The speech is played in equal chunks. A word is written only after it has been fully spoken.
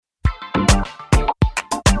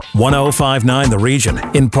1059 The Region,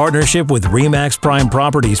 in partnership with RE/MAX Prime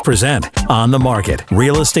Properties, present On the Market,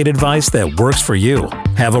 real estate advice that works for you.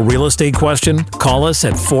 Have a real estate question? Call us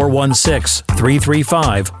at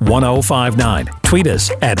 416-335-1059. Tweet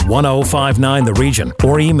us at 1059 The Region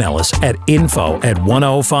or email us at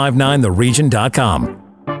info@1059theregion.com.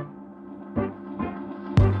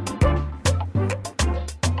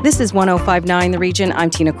 This is 1059 The Region. I'm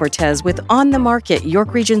Tina Cortez with On the Market,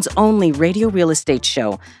 York Region's only radio real estate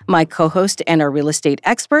show. My co-host and our real estate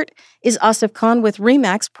expert is Asif Khan with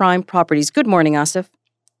RE/MAX Prime Properties. Good morning, Asif.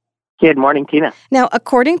 Good morning, Tina. Now,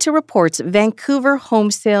 according to reports, Vancouver home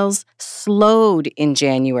sales slowed in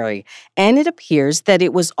January, and it appears that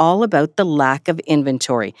it was all about the lack of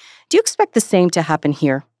inventory. Do you expect the same to happen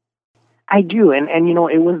here? I do, and you know,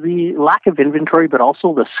 it was the lack of inventory, but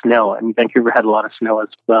also the snow. I mean, Vancouver had a lot of snow as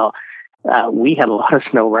well. We had a lot of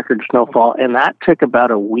snow, record snowfall, and that took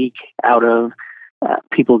about a week out of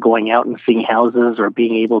people going out and seeing houses or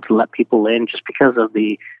being able to let people in just because of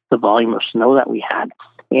the volume of snow that we had.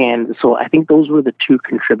 And so I think those were the two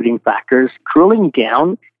contributing factors. Drilling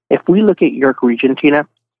down, if we look at York Region, Tina,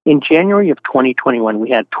 in January of 2021, we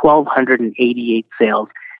had 1,288 sales,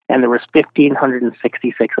 and there was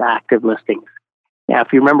 1,566 active listings. Now,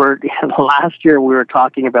 if you remember, last year we were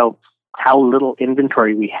talking about how little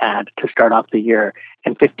inventory we had to start off the year,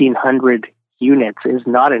 and 1,500 units is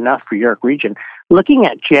not enough for York Region. Looking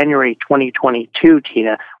at January 2022,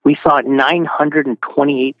 Tina, we saw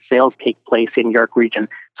 928 sales take place in York Region.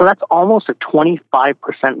 So that's almost a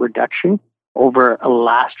 25% reduction over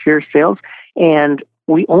last year's sales, and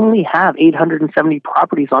we only have 870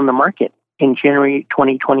 properties on the market in January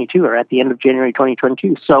 2022, or at the end of January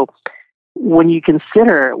 2022. So when you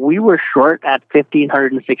consider we were short at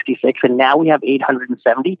 1,566 and now we have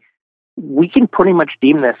 870, we can pretty much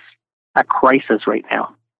deem this a crisis right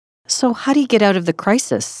now. So how do you get out of the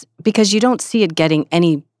crisis? Because you don't see it getting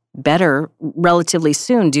any better relatively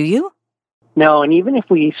soon, do you? No, and even if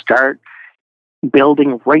we start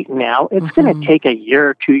building right now, it's going to take a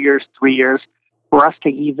year, 2 years, 3 years for us to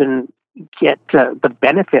even get the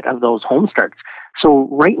benefit of those home starts. So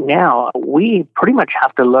right now, we pretty much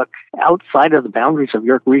have to look outside of the boundaries of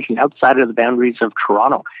York Region, outside of the boundaries of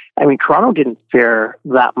Toronto. I mean, Toronto didn't fare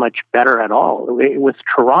that much better at all. With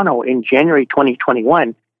Toronto in January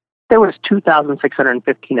 2021, there was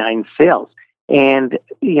 2,659 sales. And,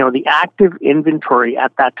 you know, the active inventory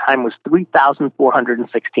at that time was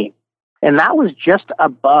 3,416. And that was just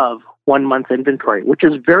above 1 month inventory, which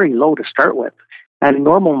is very low to start with. And a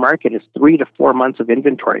normal market is 3 to 4 months of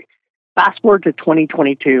inventory. Fast forward to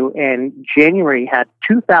 2022, and January had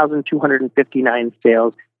 2,259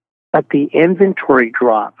 sales, but the inventory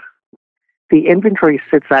dropped. The inventory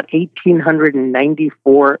sits at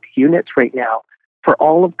 1,894 units right now for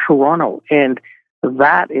all of Toronto. And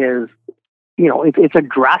that is, you know, it's a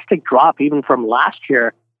drastic drop even from last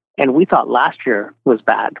year, and we thought last year was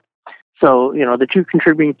bad. So, you know, the two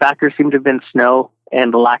contributing factors seem to have been snow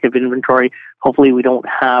and the lack of inventory. Hopefully we don't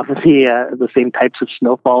have the same types of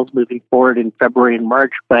snowfalls moving forward in February and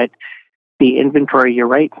March, but the inventory, you're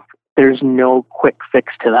right, there's no quick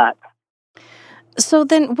fix to that. So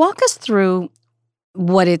then walk us through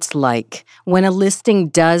what it's like when a listing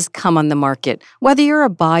does come on the market, whether you're a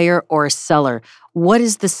buyer or a seller. What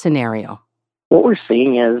is the scenario? What we're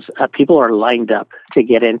seeing is people are lined up to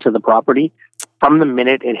get into the property from the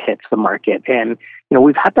minute it hits the market. And, you know,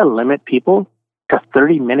 we've had to limit people to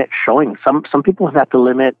 30-minute showings. Some people have had to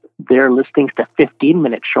limit their listings to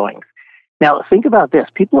 15-minute showings. Now, think about this.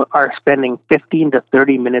 People are spending 15 to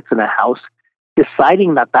 30 minutes in a house,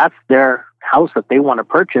 deciding that that's their house that they want to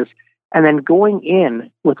purchase, and then going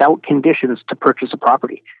in without conditions to purchase a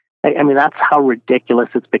property. I mean, that's how ridiculous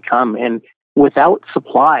it's become. And without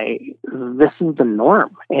supply, this is the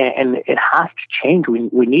norm. And it has to change.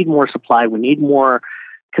 We need more supply. We need more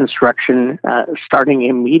construction starting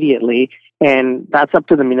immediately. And that's up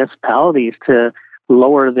to the municipalities to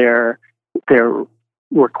lower their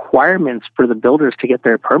requirements for the builders to get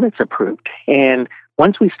their permits approved. And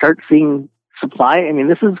once we start seeing supply, I mean,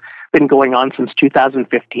 this has been going on since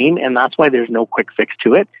 2015, and that's why there's no quick fix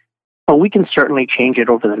to it. But we can certainly change it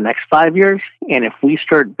over the next 5 years. And if we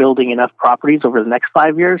start building enough properties over the next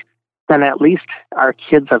 5 years, then at least our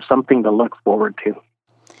kids have something to look forward to.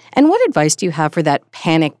 And what advice do you have for that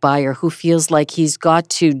panic buyer who feels like he's got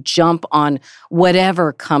to jump on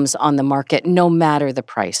whatever comes on the market, no matter the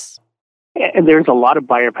price? And there's a lot of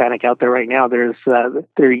buyer panic out there right now.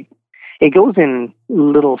 It goes in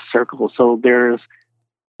little circles. So there's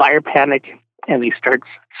buyer panic, and he starts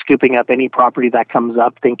scooping up any property that comes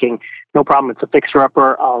up, thinking, no problem, it's a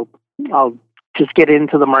fixer-upper. I'll just get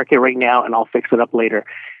into the market right now and I'll fix it up later.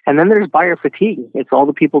 And then there's buyer fatigue. It's all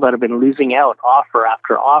the people that have been losing out offer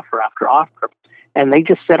after offer after offer. And they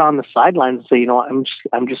just sit on the sidelines and say, you know what,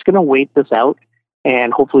 I'm just going to wait this out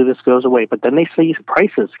and hopefully this goes away. But then they see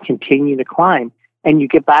prices continue to climb and you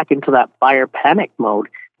get back into that buyer panic mode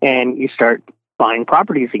and you start buying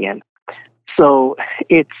properties again. So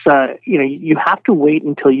it's, you have to wait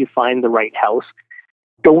until you find the right house.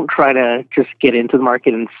 Don't try to just get into the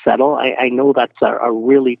market and settle. I know that's a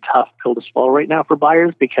really tough pill to swallow right now for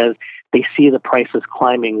buyers because they see the prices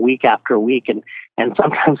climbing week after week and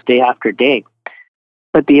sometimes day after day.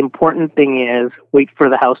 But the important thing is wait for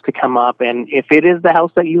the house to come up. And if it is the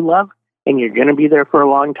house that you love and you're going to be there for a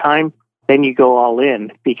long time, then you go all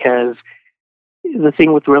in, because the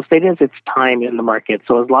thing with real estate is it's time in the market.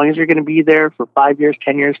 So as long as you're going to be there for 5 years,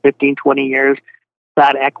 10 years, 15, 20 years,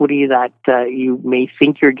 that equity that you may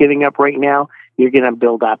think you're giving up right now, you're going to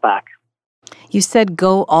build that back. You said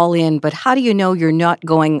go all in, but how do you know you're not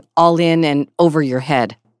going all in and over your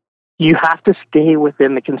head? You have to stay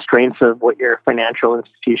within the constraints of what your financial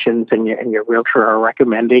institutions and your realtor are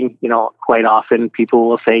recommending. You know, quite often people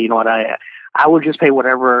will say, you know what, I will just pay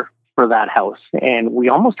whatever for that house. And we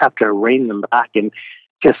almost have to rein them back and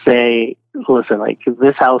just say, listen, like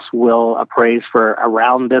this house will appraise for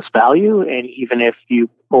around this value. And even if you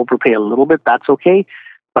overpay a little bit, that's okay.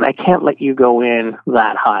 But I can't let you go in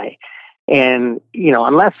that high. And, you know,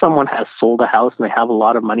 unless someone has sold a house and they have a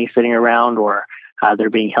lot of money sitting around, or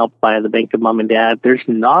they're being helped by the bank of mom and dad, there's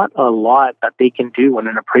not a lot that they can do when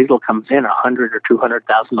an appraisal comes in $100,000 or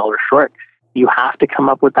 $200,000 short. You have to come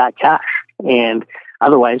up with that cash. And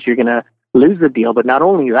otherwise you're going to lose the deal. But not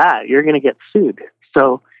only that, you're going to get sued.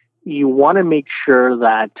 So you want to make sure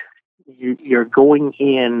that you're going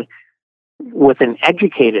in with an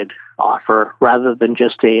educated offer rather than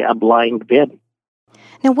just a blind bid.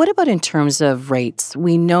 Now, what about in terms of rates?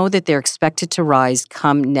 We know that they're expected to rise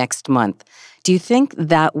come next month. Do you think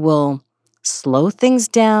that will slow things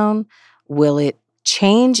down? Will it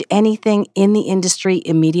change anything in the industry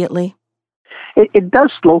immediately? It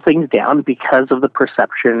does slow things down because of the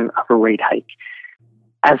perception of a rate hike.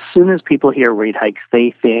 As soon as people hear rate hikes,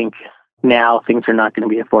 they think now things are not going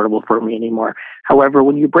to be affordable for me anymore. However,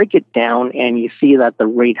 when you break it down and you see that the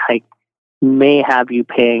rate hike may have you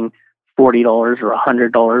paying $40 or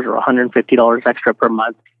 $100 or $150 extra per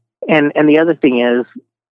month, and the other thing is,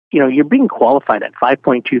 you know, you're being qualified at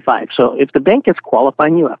 5.25. So if the bank is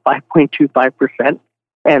qualifying you at 5.25%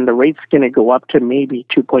 and the rate's going to go up to maybe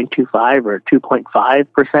 2.25 or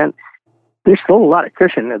 2.5%, there's still a lot of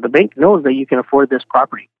cushion. The bank knows that you can afford this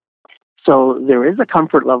property. So there is a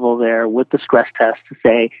comfort level there with the stress test to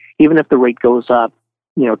say, even if the rate goes up,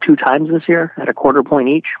 you know, 2 times this year at a quarter point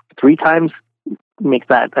each, 3 times, make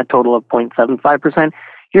that a total of 0.75%,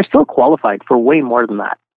 you're still qualified for way more than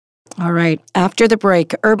that. All right. After the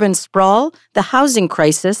break, urban sprawl, the housing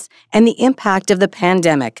crisis, and the impact of the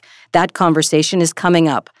pandemic. That conversation is coming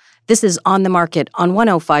up. This is On the Market on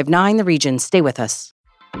 105.9 The Region. Stay with us.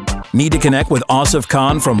 Need to connect with Asif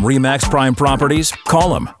Khan from RE/MAX Prime Properties?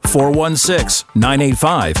 Call him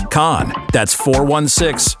 416-985-KHAN. That's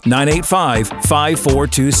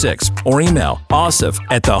 416-985-5426. Or email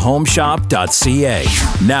asif@thehomeshop.ca.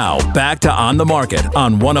 Now back to On the Market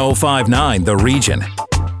on 105.9 The Region.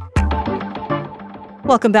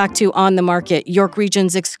 Welcome back to On the Market, York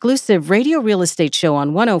Region's exclusive radio real estate show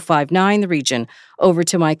on 105.9 The Region. Over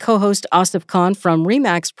to my co-host, Asif Khan from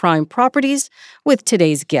RE/MAX Prime Properties with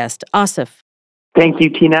today's guest, Asif. Thank you,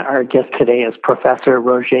 Tina. Our guest today is Professor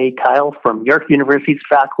Roger Keil from York University's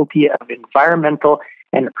Faculty of Environmental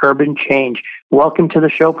and Urban Change. Welcome to the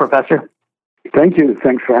show, Professor. Thank you.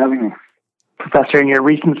 Thanks for having me. Professor, in your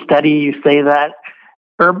recent study, you say that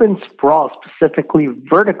urban sprawl, specifically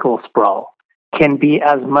vertical sprawl, can be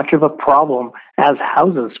as much of a problem as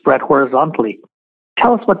houses spread horizontally.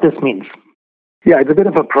 Tell us what this means. Yeah, it's a bit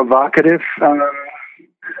of a provocative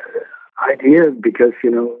idea because, you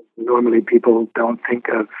know, normally people don't think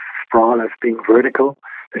of sprawl as being vertical.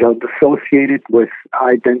 They don't associate it with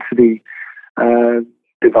high-density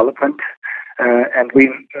development. And we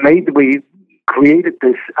created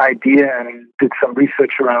this idea and did some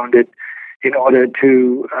research around it in order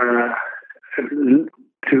to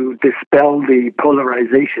dispel the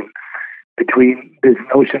polarization between this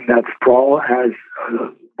notion that sprawl has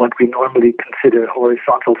what we normally consider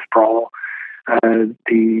horizontal sprawl, when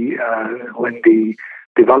the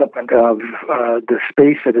development of the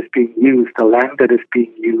space that is being used, the land that is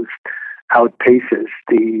being used, outpaces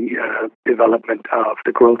the development of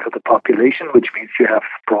the growth of the population, which means you have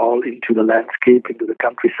sprawl into the landscape, into the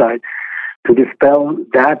countryside. to dispel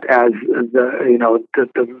that as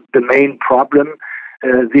the main problem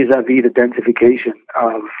vis-a-vis the densification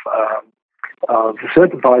of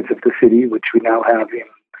certain parts of the city, which we now have in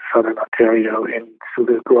southern Ontario, into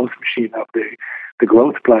the growth machine of the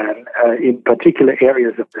growth plan, in particular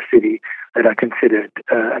areas of the city that are considered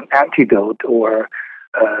an antidote or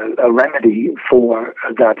a remedy for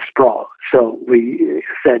that sprawl. So we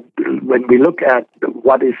said, when we look at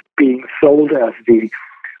what is being sold as the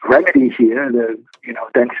remedy here, the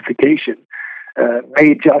densification,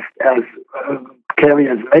 may just as carry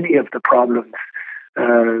as many of the problems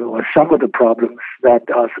or some of the problems that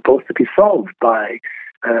are supposed to be solved by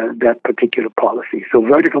that particular policy. So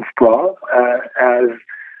vertical sprawl as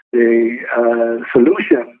the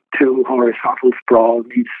solution to horizontal sprawl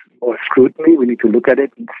needs more scrutiny. We need to look at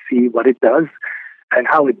it and see what it does and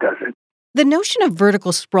how it does it. The notion of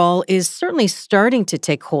vertical sprawl is certainly starting to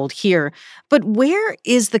take hold here, but where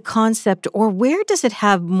is the concept, or where does it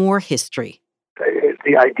have more history?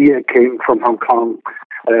 The idea came from Hong Kong,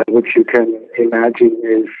 which you can imagine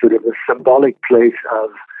is sort of a symbolic place of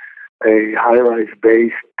a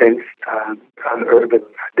high-rise-based, dense urban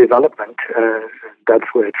development. That's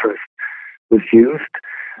where it first was used.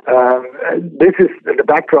 This is the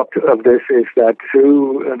backdrop of this is that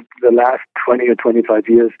through the last 20 or 25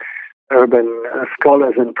 years, urban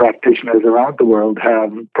scholars and practitioners around the world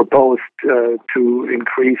have proposed to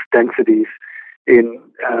increase densities in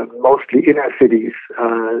mostly inner cities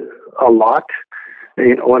a lot,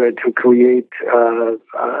 in order to create a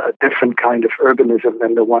different kind of urbanism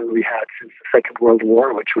than the one we had since the Second World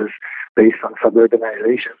War, which was based on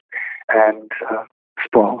suburbanization and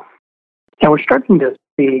sprawl. And we're starting to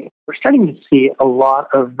see a lot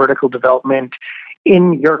of vertical development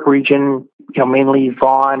in York Region, mainly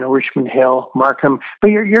Vaughan, Richmond Hill, Markham.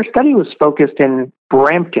 But your study was focused in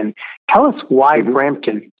Brampton. Tell us why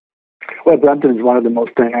Brampton. Well, Brampton is one of the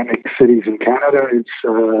most dynamic cities in Canada.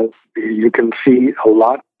 It's you can see a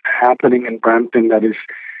lot happening in Brampton that is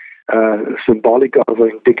symbolic of or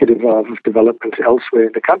indicative of developments elsewhere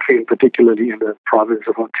in the country, and particularly in the province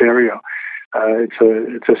of Ontario.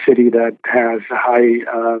 It's a city that has a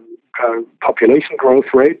high population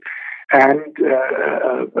growth rate, and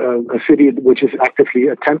a city which is actively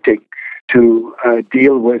attempting to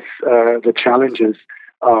deal with the challenges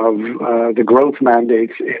of the growth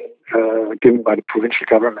mandates given by the provincial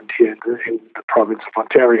government here in the province of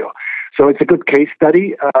Ontario. So it's a good case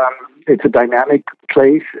study. It's a dynamic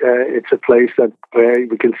place. It's a place where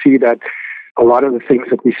we can see that a lot of the things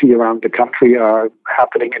that we see around the country are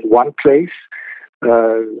happening in one place.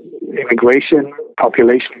 Immigration,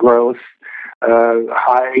 population growth,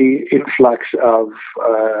 high influx of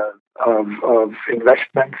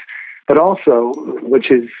investments, but also, which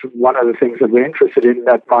is one of the things that we're interested in,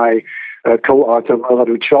 that my co-author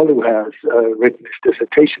Muradou Cholu has written his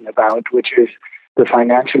dissertation about, which is the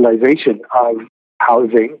financialization of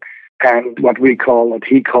housing and what he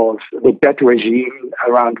calls the debt regime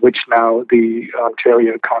around which now the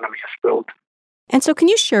Ontario economy is built. And so can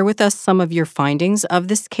you share with us some of your findings of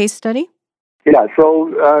this case study? Yeah, so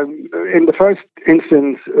in the first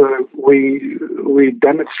instance, we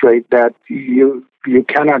demonstrate that you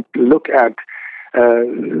cannot look at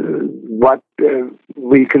what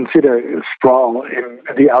we consider sprawl in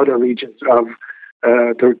the outer regions of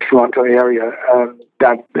the Toronto area.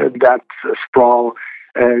 That sprawl,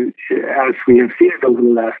 as we have seen it over the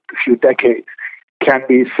last few decades, can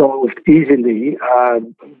be solved easily.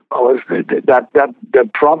 That the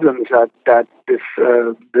problems that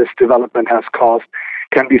this development has caused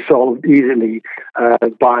can be solved easily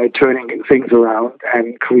by turning things around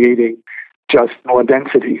and creating just more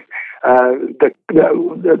density. The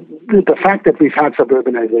fact that we've had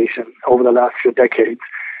suburbanization over the last few decades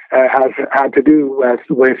has had to do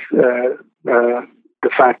with the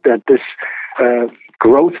fact that this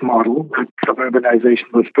growth model that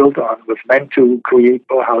suburbanization was built on was meant to create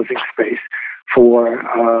more housing space for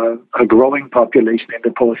a growing population in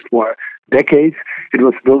the post-war decades. It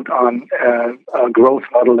was built on a growth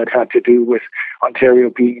model that had to do with Ontario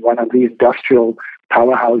being one of the industrial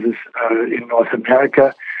powerhouses in North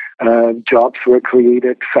America. Jobs were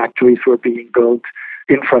created, factories were being built,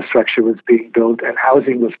 infrastructure was being built, and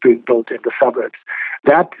housing was being built in the suburbs.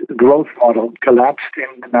 That growth model collapsed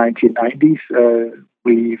in the 1990s.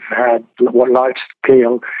 We've had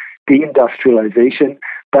large-scale deindustrialization,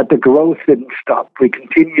 but the growth didn't stop. We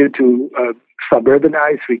continue to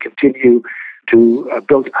suburbanize. We continue to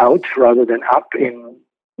build out rather than up in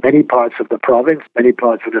many parts of the province, many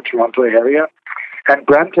parts of the Toronto area. And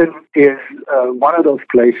Brampton is one of those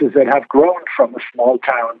places that have grown from a small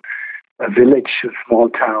town a village, a small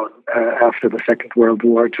town after the Second World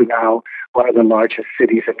War to now one of the largest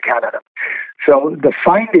cities in Canada. So the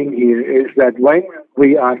finding here is that when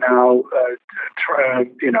we are now,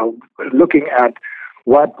 looking at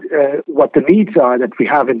what the needs are that we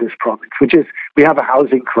have in this province, which is we have a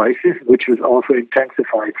housing crisis, which was also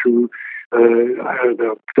intensified through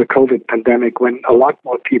the COVID pandemic, when a lot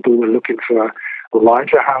more people were looking for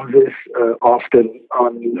larger houses, often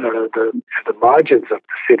on the margins of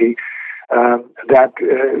the city.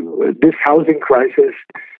 This housing crisis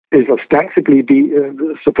is ostensibly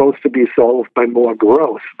supposed to be solved by more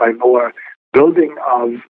growth, by more building of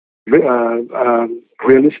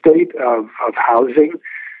real estate, of housing.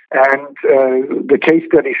 And the case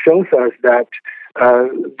study shows us that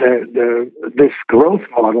this growth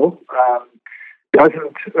model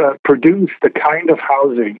doesn't produce the kind of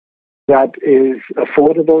housing that is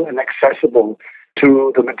affordable and accessible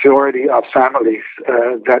to the majority of families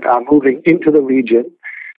that are moving into the region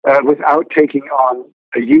without taking on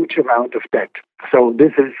a huge amount of debt. So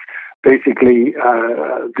this is basically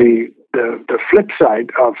the flip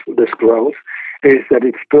side of this growth, is that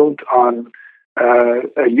it's built on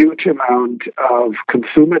a huge amount of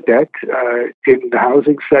consumer debt in the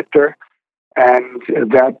housing sector, and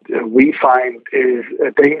that we find is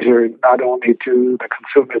a danger not only to the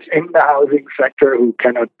consumers in the housing sector who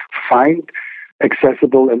cannot find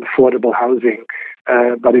accessible and affordable housing,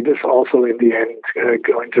 but it is also in the end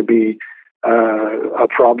going to be a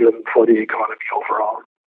problem for the economy overall.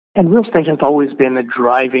 And real estate has always been a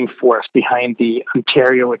driving force behind the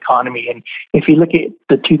Ontario economy. And if you look at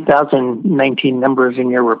the 2019 numbers in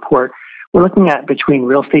your report, we're looking at between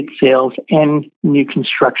real estate sales and new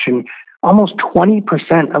construction, almost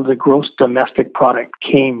 20% of the gross domestic product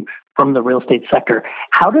came from the real estate sector.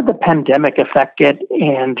 How did the pandemic affect it,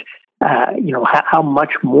 and how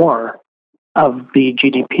much more of the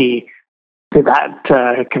GDP did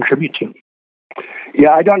that contribute to?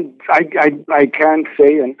 Yeah, I can't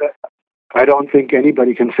say, and I don't think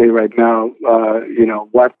anybody can say right now,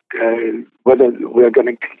 whether we're going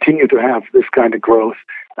to continue to have this kind of growth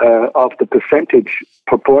of the percentage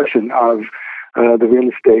proportion of the real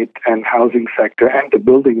estate and housing sector and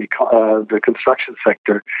the construction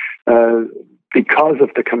sector because of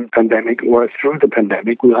the pandemic or through the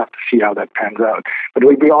pandemic. We'll have to see how that pans out. But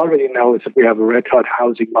what we already know is that we have a red-hot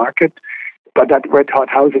housing market, but that red-hot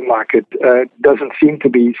housing market doesn't seem to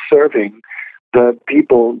be serving the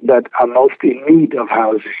people that are most in need of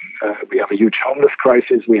housing. We have a huge homeless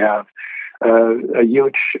crisis. We have a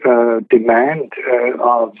huge demand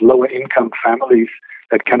of lower-income families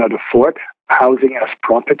that cannot afford housing as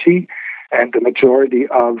property, and the majority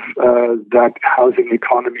of that housing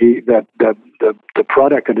economy, that the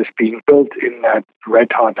product that is being built in that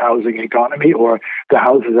red-hot housing economy, or the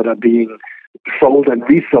houses that are being sold and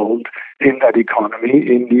resold in that economy,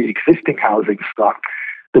 in the existing housing stock,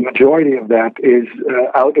 the majority of that is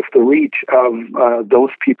out of the reach of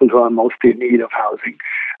those people who are most in need of housing.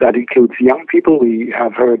 That includes young people. We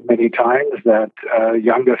have heard many times that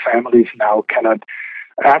younger families now cannot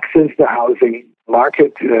access the housing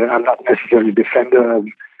market. I'm not necessarily a defender of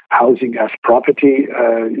housing as property.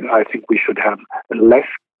 I think we should have less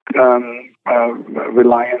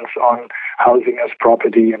reliance on housing as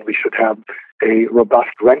property, and we should have a robust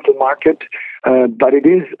rental market. But it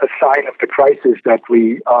is a sign of the crisis that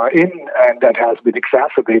we are in, and that has been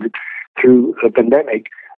exacerbated through the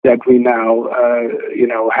pandemic, that we now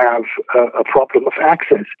have a problem of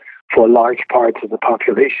access for large parts of the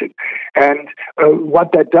population. And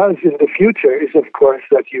what that does in the future is, of course,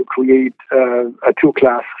 that you create a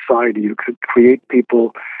two-class society. You could create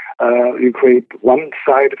people, you create one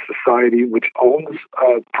side of society which owns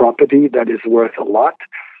property that is worth a lot,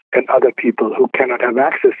 and other people who cannot have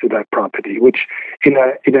access to that property, which in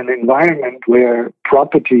an environment where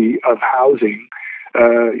property of housing,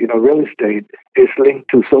 real estate is linked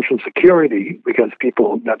to Social Security, because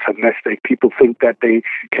that's a mistake. People think that they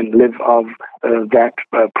can live off that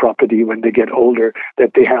property when they get older,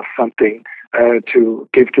 that they have something to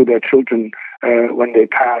give to their children when they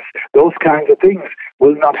pass. Those kinds of things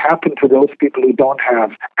will not happen to those people who don't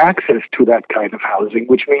have access to that kind of housing,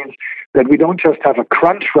 which means that we don't just have a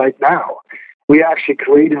crunch right now. We actually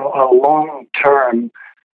create a long-term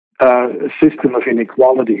system of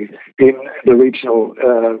inequality in the regional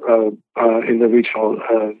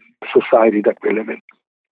society that we live in.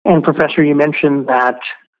 And Professor, you mentioned that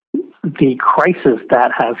the crisis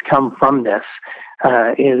that has come from this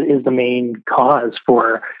is the main cause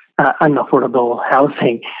for unaffordable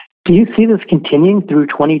housing. Do you see this continuing through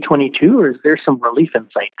 2022, or is there some relief in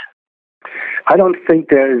sight? I don't think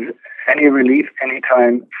there's any relief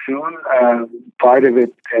anytime soon. Part of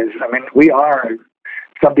it is,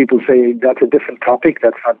 some people say that's a different topic.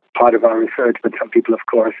 That's not part of our research, but some people, of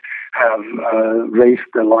course, have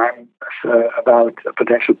raised alarms about a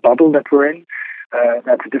potential bubble that we're in.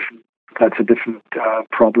 That's a different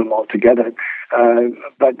problem altogether.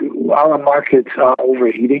 But our markets are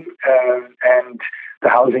overheating, and the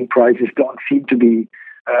housing prices don't seem to be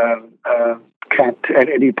capped at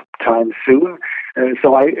any time soon.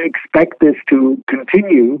 So I expect this to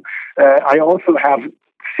continue. I also have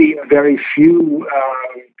seen very few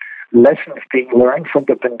lessons being learned from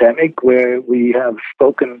the pandemic, where we have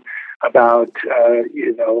spoken about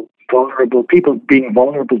vulnerable people being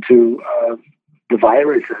vulnerable to the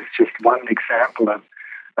virus is just one example of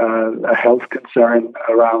a health concern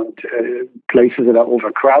around places that are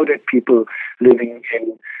overcrowded, people living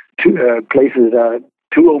in places that are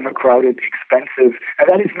too overcrowded, expensive. And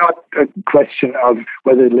that is not a question of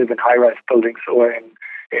whether they live in high-rise buildings or in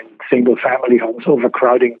single-family homes.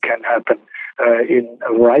 Overcrowding can happen in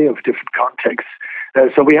a variety of different contexts.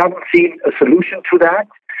 So we haven't seen a solution to that.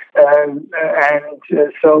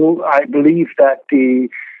 So I believe that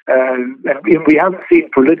and we haven't seen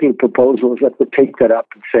political proposals that would take that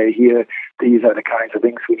up and say, here, these are the kinds of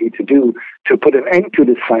things we need to do to put an end to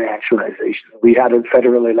this financialization. We had a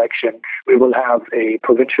federal election. We will have a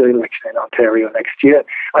provincial election in Ontario next year.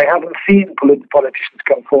 I haven't seen politicians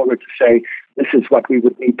come forward to say, this is what we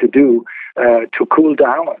would need to do to cool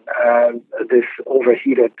down this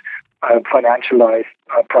overheated, financialized,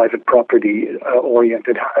 private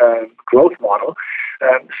property-oriented growth model.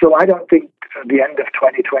 So I don't think the end of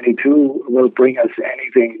 2022 will bring us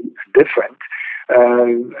anything different.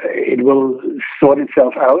 It will sort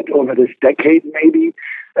itself out over this decade, maybe,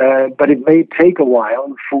 but it may take a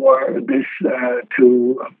while for this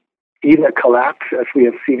to either collapse, as we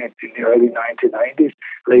have seen it in the early 1990s,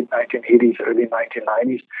 late 1980s, early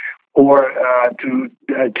 1990s, or to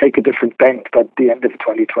take a different bend. But the end of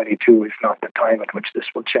 2022 is not the time at which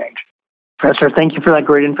this will change. Professor, thank you for that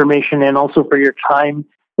great information and also for your time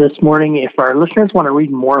this morning. If our listeners want to read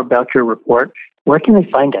more about your report, where can they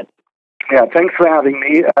find it? Yeah, thanks for having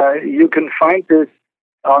me. You can find this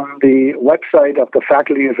on the website of the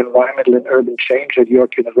Faculty of Environmental and Urban Change at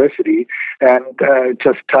York University, and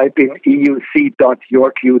just type in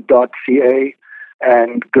euc.yorku.ca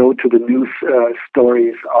and go to the news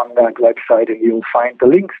stories on that website, and you'll find the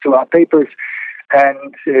links to our papers.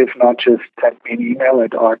 And if not, just send me an email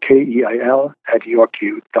at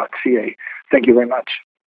rkeil@yorku.ca. Thank you very much.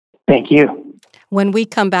 Thank you. When we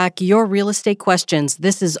come back, your real estate questions.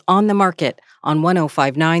 This is On the Market on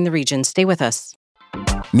 105.9 The Region. Stay with us.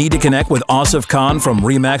 Need to connect with Asif Khan from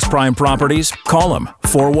RE/MAX Prime Properties? Call him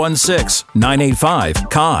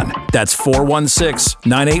 416-985-KHAN. That's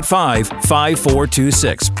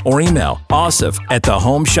 416-985-5426. Or email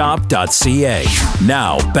asif@thehomeshop.ca.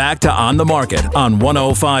 Now, back to On the Market on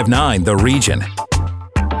 105.9 The Region.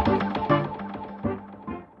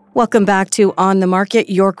 Welcome back to On the Market,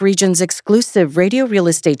 York Region's exclusive radio real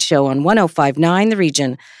estate show on 105.9 The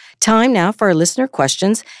Region. Time now for our listener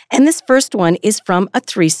questions, and this first one is from a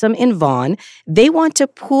threesome in Vaughan. They want to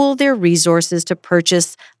pool their resources to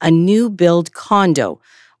purchase a new build condo.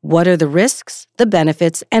 What are the risks, the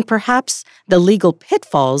benefits, and perhaps the legal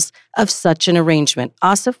pitfalls of such an arrangement?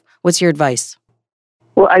 Asif, what's your advice?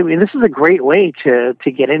 Well, I mean, this is a great way to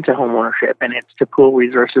get into homeownership, and it's to pool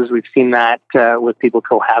resources. We've seen that with people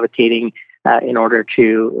cohabitating in order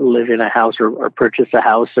to live in a house or purchase a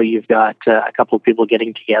house. So you've got a couple of people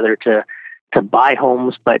getting together to buy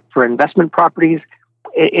homes. But for investment properties,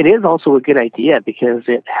 it is also a good idea because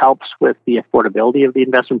it helps with the affordability of the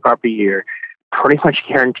investment property. You're pretty much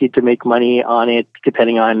guaranteed to make money on it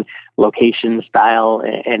depending on location, style,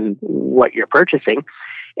 and what you're purchasing.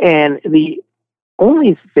 And the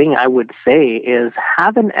only thing I would say is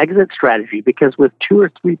have an exit strategy, because with 2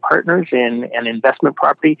 or 3 partners in an investment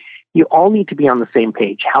property, you all need to be on the same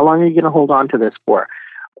page. How long are you going to hold on to this for?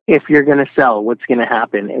 If you're going to sell, what's going to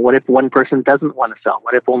happen? And what if one person doesn't want to sell?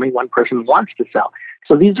 What if only one person wants to sell?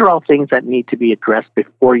 So these are all things that need to be addressed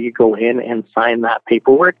before you go in and sign that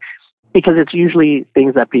paperwork, because it's usually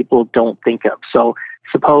things that people don't think of. So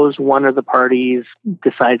suppose one of the parties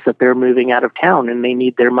decides that they're moving out of town and they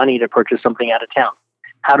need their money to purchase something out of town.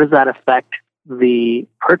 How does that affect the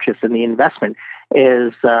purchase and the investment?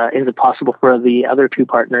 Is it possible for the other 2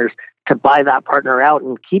 partners to buy that partner out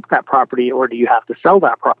and keep that property, or do you have to sell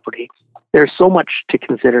that property? There's so much to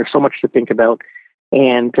consider, so much to think about.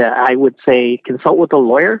 And I would say consult with a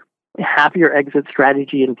lawyer, have your exit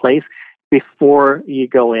strategy in place, before you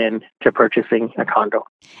go in to purchasing a condo.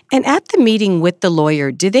 And at the meeting with the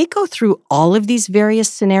lawyer, do they go through all of these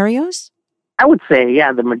various scenarios? I would say,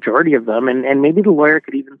 yeah, the majority of them, and maybe the lawyer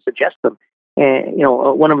could even suggest them. And,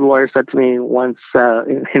 one of the lawyers said to me once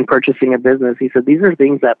in purchasing a business, he said, these are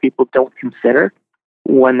things that people don't consider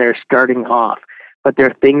when they're starting off, but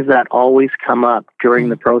they're things that always come up during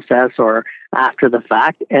the process or after the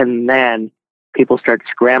fact, and then people start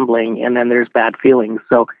scrambling, and then there's bad feelings.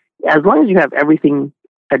 So as long as you have everything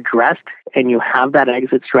addressed and you have that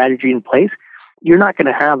exit strategy in place, you're not going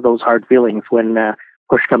to have those hard feelings when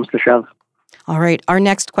push comes to shove. All right. Our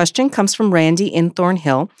next question comes from Randy in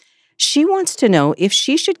Thornhill. She wants to know if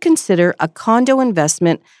she should consider a condo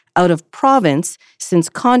investment out of province since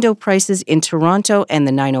condo prices in Toronto and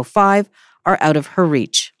the 905 are out of her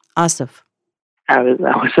reach. Asif.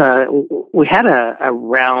 We had a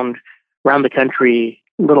round the country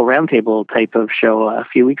little roundtable type of show a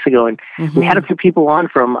few weeks ago, and we had a few people on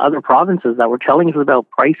from other provinces that were telling us about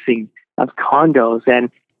pricing of condos,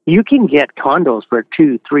 and you can get condos for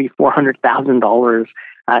 $200,000-$400,000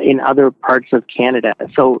 in other parts of Canada.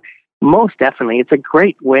 So most definitely, it's a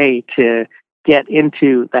great way to get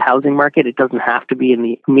into the housing market. It doesn't have to be in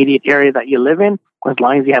the immediate area that you live in. As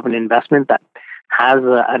long as you have an investment that has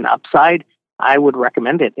an upside, I would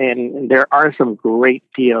recommend it. And there are some great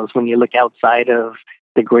deals when you look outside of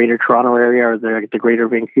the Greater Toronto area or the Greater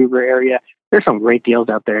Vancouver area. There's some great deals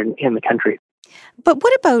out there in the country. But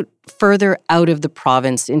what about further out of the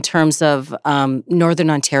province in terms of Northern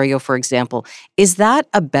Ontario, for example? Is that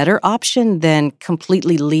a better option than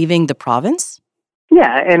completely leaving the province?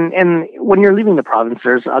 Yeah, and when you're leaving the province,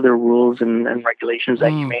 there's other rules and regulations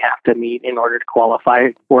that you may have to meet in order to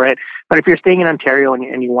qualify for it. But if you're staying in Ontario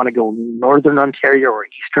and you want to go Northern Ontario or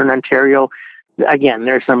Eastern Ontario, again,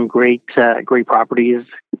 there's some great properties.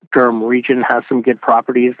 Durham region has some good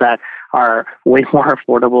properties that are way more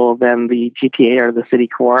affordable than the GTA or the city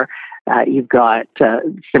core. You've got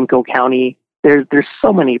Simcoe County. There's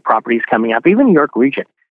so many properties coming up. Even York region.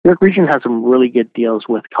 York region has some really good deals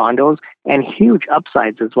with condos and huge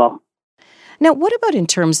upsides as well. Now, what about in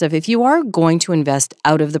terms of if you are going to invest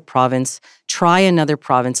out of the province, try another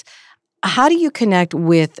province, how do you connect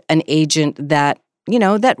with an agent that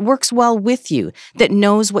works well with you, that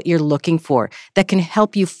knows what you're looking for, that can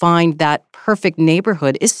help you find that perfect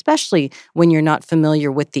neighborhood, especially when you're not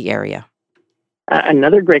familiar with the area?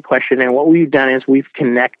 Another great question, and what we've done is we've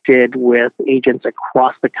connected with agents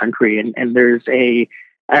across the country, and there's a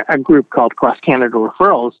group called Cross Canada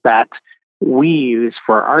Referrals that we use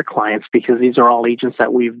for our clients because these are all agents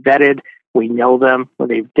that we've vetted. We know them,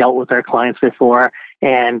 they've dealt with our clients before,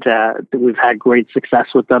 and we've had great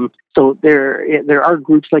success with them. So there are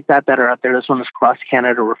groups like that are out there. This one is Cross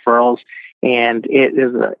Canada Referrals, and it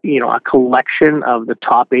is a collection of the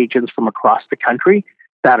top agents from across the country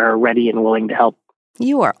that are ready and willing to help.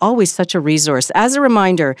 You are always such a resource. As a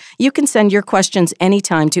reminder, you can send your questions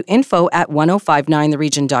anytime to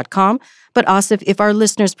info@1059theregion.com. But Asif, if our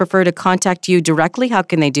listeners prefer to contact you directly, how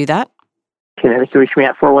can they do that? Can reach me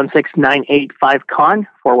at 416-985-CON,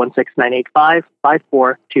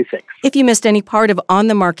 416-985-5426. If you missed any part of On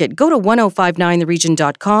the Market, go to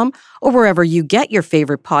 1059theregion.com or wherever you get your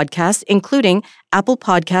favorite podcasts, including Apple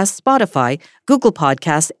Podcasts, Spotify, Google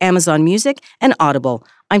Podcasts, Amazon Music, and Audible.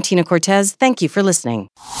 I'm Tina Cortez. Thank you for listening.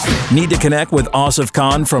 Need to connect with Asif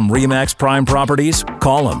Khan from RE/MAX Prime Properties?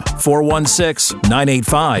 Call him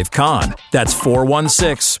 416-985-KHAN. That's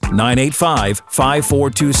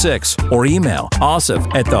 416-985-5426 or email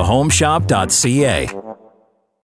asif@thehomeshop.ca.